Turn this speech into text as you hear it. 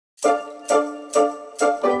Hello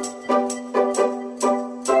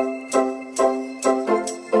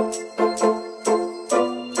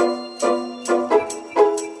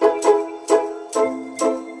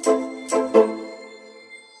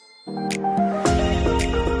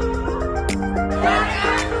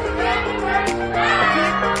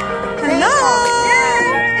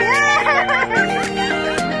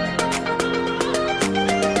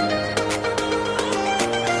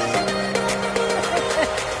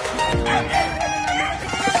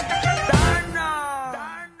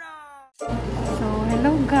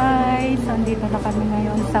guys! So, andito na kami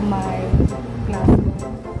ngayon sa my classroom.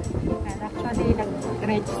 And actually,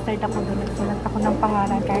 nag-registered ako doon. Nagsulat ako ng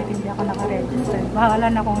pangalan kahit hindi ako naka-register. Bahala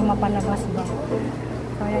na kung mapalabas ba.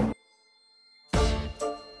 So, ayan.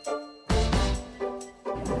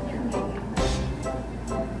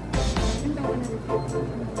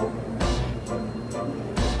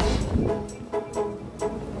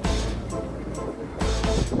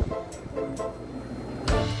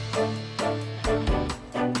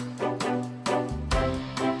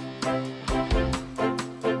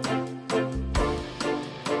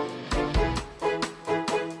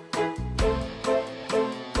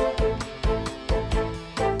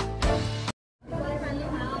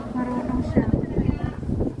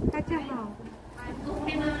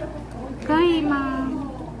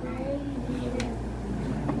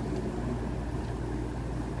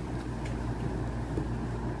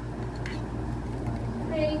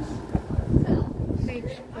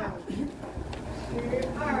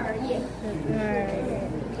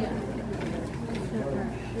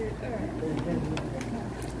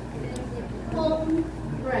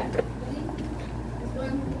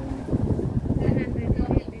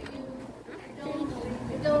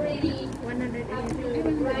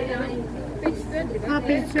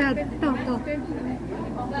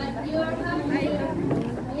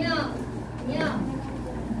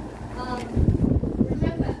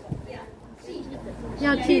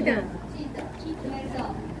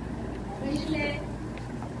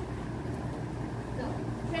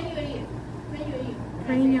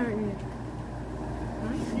 Train your ear.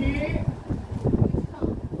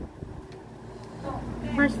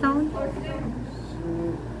 First sound.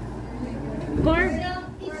 Verb.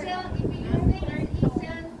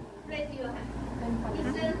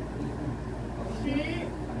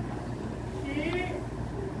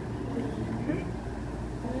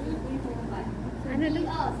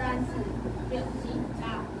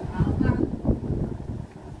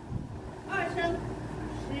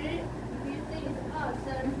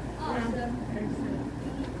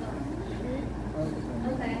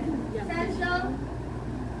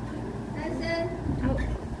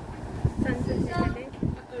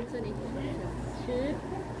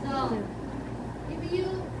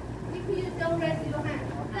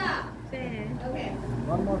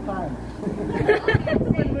 One more time.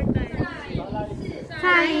 One more time.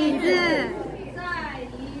 再一次。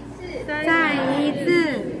再一次。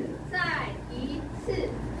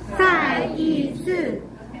再一次。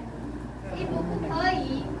if 不可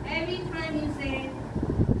以 every time you say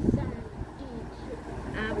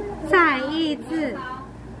再一次。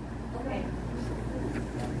Okay.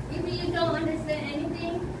 If you don't understand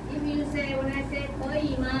anything, if you say when I say 可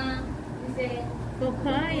以吗 you say 不可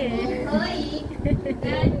以。不可以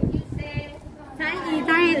then you say 再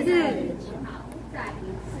一次。好，再一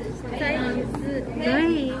次。再一次。可以。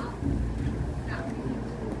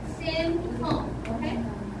先痛 OK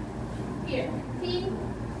here 听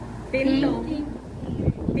叮咚叮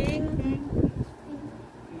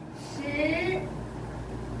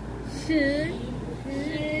十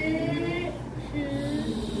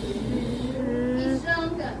一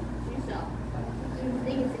声的举手 if you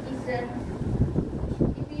think it's 一声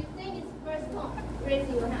if you think it's first tone raise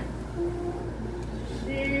your hand 十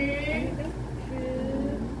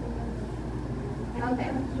Okay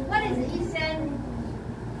what is 一声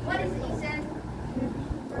what is 一声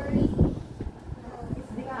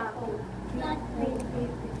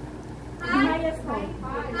High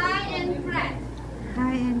and flat.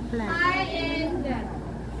 High and flat. High and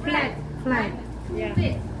flat. Flat. Yeah.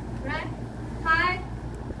 Fit, right? High,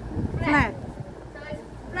 Flat. So it's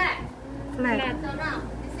flat. Flat. So now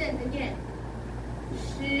listen again.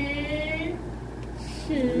 十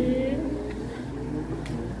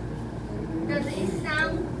Does it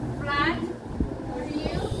sound flat for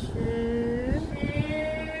you? 十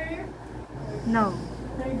No.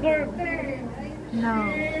 Verb. No.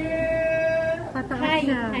 High.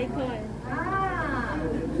 High. Ah.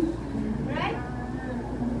 Right?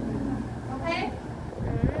 Okay?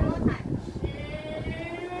 One more time.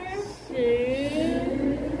 十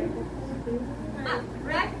Up,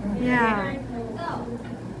 right? Yeah. So,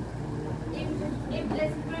 if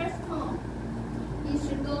this first tone, it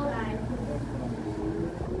should go like.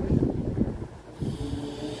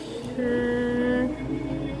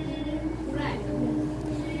 Right.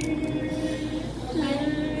 Okay.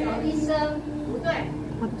 So 一声不对。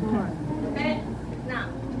不对。Okay. Now,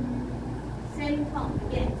 same tone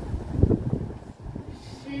again.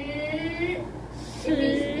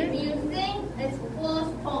 If you think it's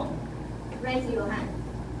fourth tone, raise your hand.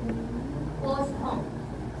 Fourth tone.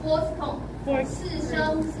 Fourth tone. 四声。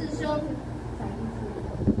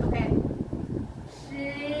Okay.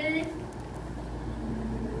 十。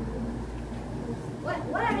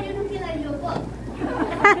What are you looking at your book?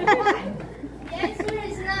 Why? The answer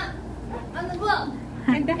is not on the book.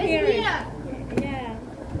 And It's here. Yeah.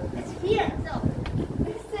 It's here. So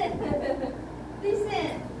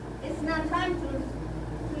listen. It's not time to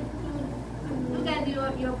look at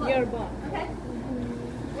your book. Your book. Okay.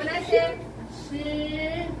 When I say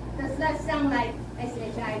十, does that sound like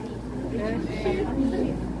SHIT?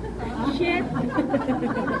 Shit.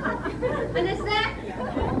 Understand?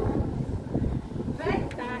 Right?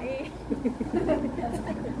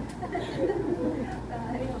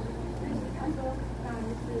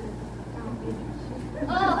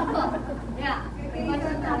 Oh, yeah.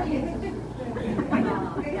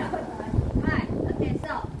 Right. Okay.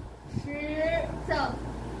 So, 十. So,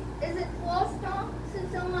 is it fourth tone? 四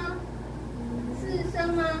声吗？四声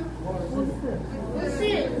吗？不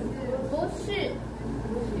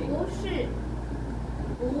是。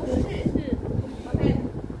Okay.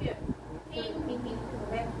 Here. 听。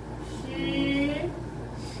Okay.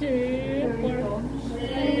 十。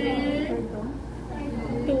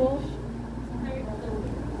多。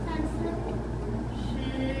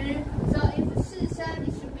So if 四声,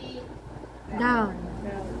 it should be Down.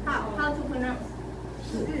 how to pronounce?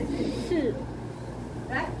 是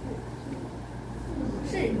right?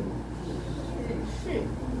 是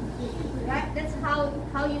right? That's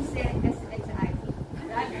how you say SHIT, right?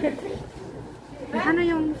 Ano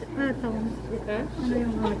yung tone? Ano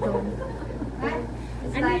yung tone? Right?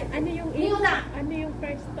 It's like Ano yung kneel down. Ano yung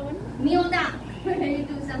first tone? Kneel down when you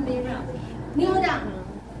do something wrong. Kneel down.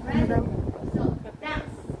 Right? So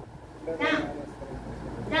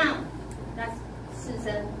down. That's 四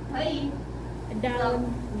声，可以。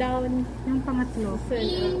Down. Yung pangatlo.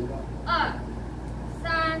 一、二、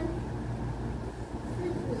三、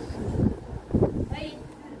可以。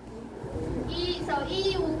So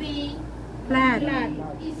一 will be Flat.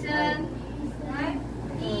 一声 right?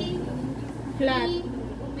 一 Flat.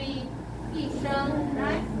 will be 一声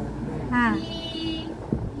right? Ah. 一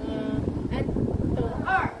At to. 二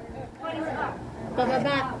what is 二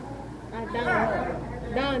Pababa.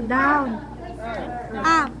 Down. Down.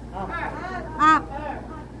 Up. Up.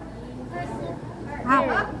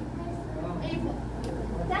 Up. If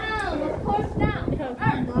down, of course down.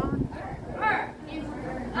 二 if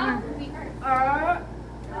up will be 二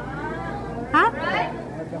Up? right?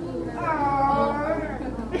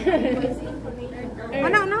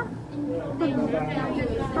 Ano?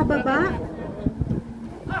 Pababa?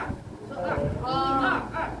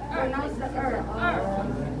 Now it's the 二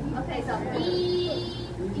Okay, so 一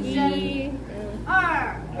二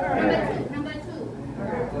number two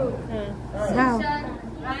四 Down. 声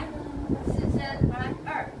right? 四声 right? 二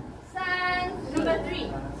三 number three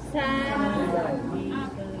三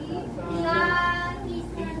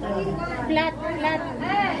Flat. 哎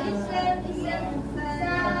一声三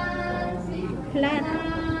Flat.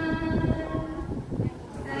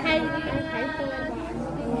 ไทยตัว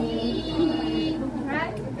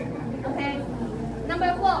right? Okay.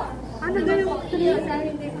 Number four. Ano ba yung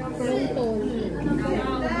Wrong tone.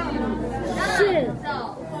 So,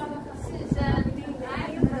 四声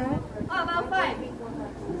right? How about five?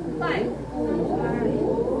 Five.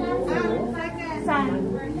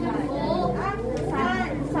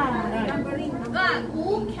 三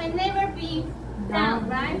五 can never be down,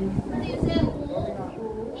 right? So you say 五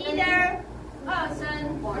either 二声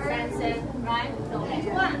or 三声 right? So which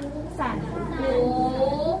one? 五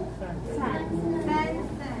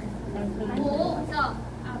五 so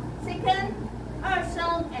second 二声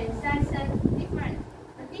and 三声 different.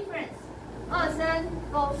 The difference 二声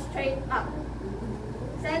go straight up.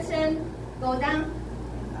 三声 go down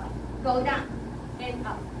and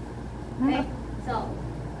up. Okay? So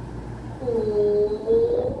五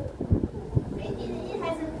it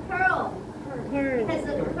has a curve. It has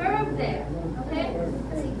a curve there. Okay?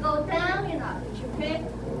 So you go down and up. Okay?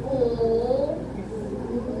 五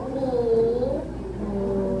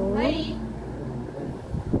Ready?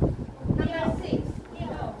 Number six.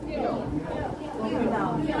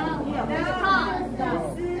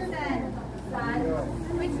 Down.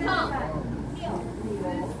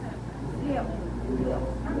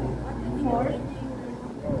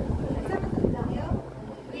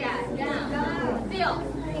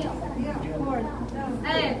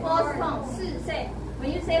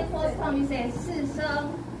 you say fourth tone, you say 四声。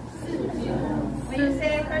When you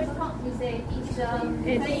say first tone, you say 一声。可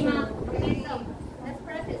以吗 ？Okay, so let's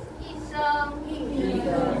practice. 一声，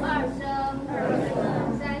二声，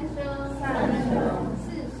三声，四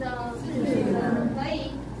声，可以。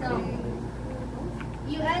So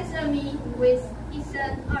you answer me with 一声、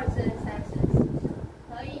二声、三声、四声，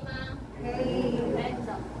可以吗？可以。Okay,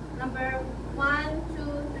 so number 1, 2,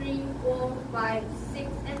 3, 4, 5, 6,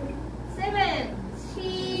 and 7. 七。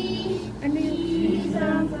ano yung isa?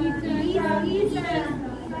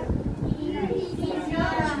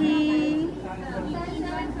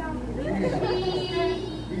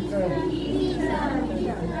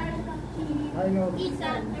 I know. Hey,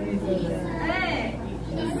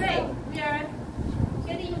 great. We are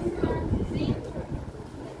getting see.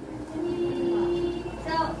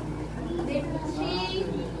 So this chi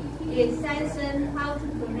is 三声 how to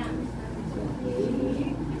pronounce?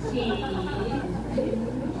 起。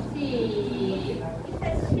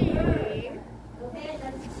Okay,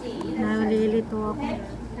 that's 起。Nalilito ako. Okay,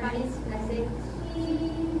 but it's let's say 起。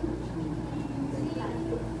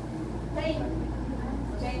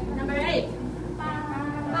Okay, number 8.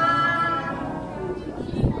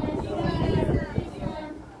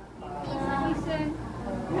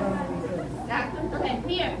 Okay,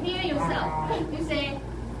 here yourself. You say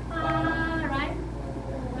right?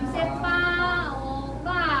 You say ba or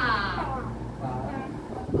ba.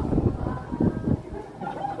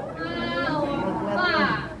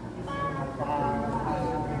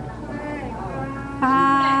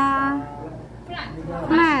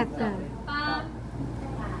 Flat. Ba.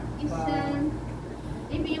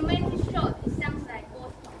 If you make it short, it sounds like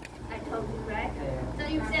fourth tone. I told you, right? So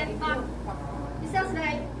you said ba. It sounds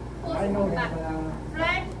like fourth tone, but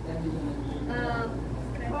flat.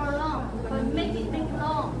 For long, but make it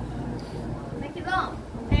long. Make it long.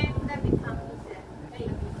 Okay, that becomes easier. Okay.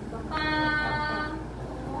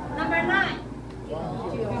 Number 9.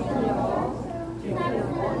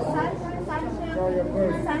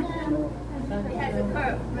 It has a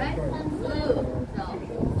curve, right? Good. So, 9.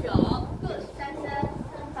 Good. 三声，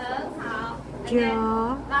很好。And then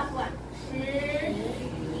last one.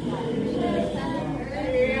 10.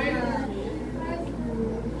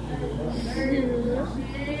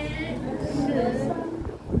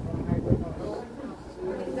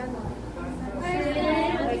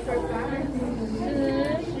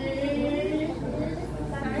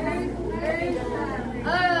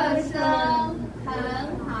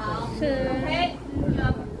 Okay, you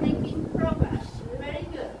are making progress. Very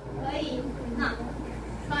good. 可以。Now,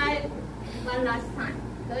 try one last time.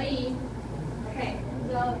 可以。Okay,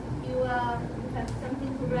 so you have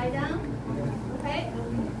something to write down. Okay.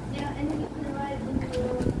 Yeah, and you can write into.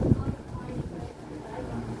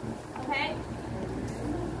 Okay.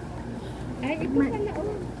 Ay, ito pala,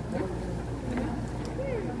 oh.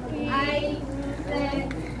 I said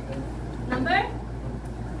number,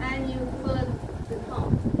 and you put the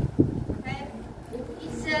tone. Okay. 一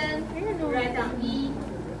声 write down 一，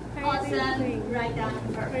二声 write down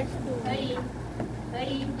二。可以，可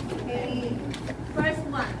以，可以。First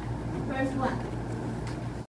one.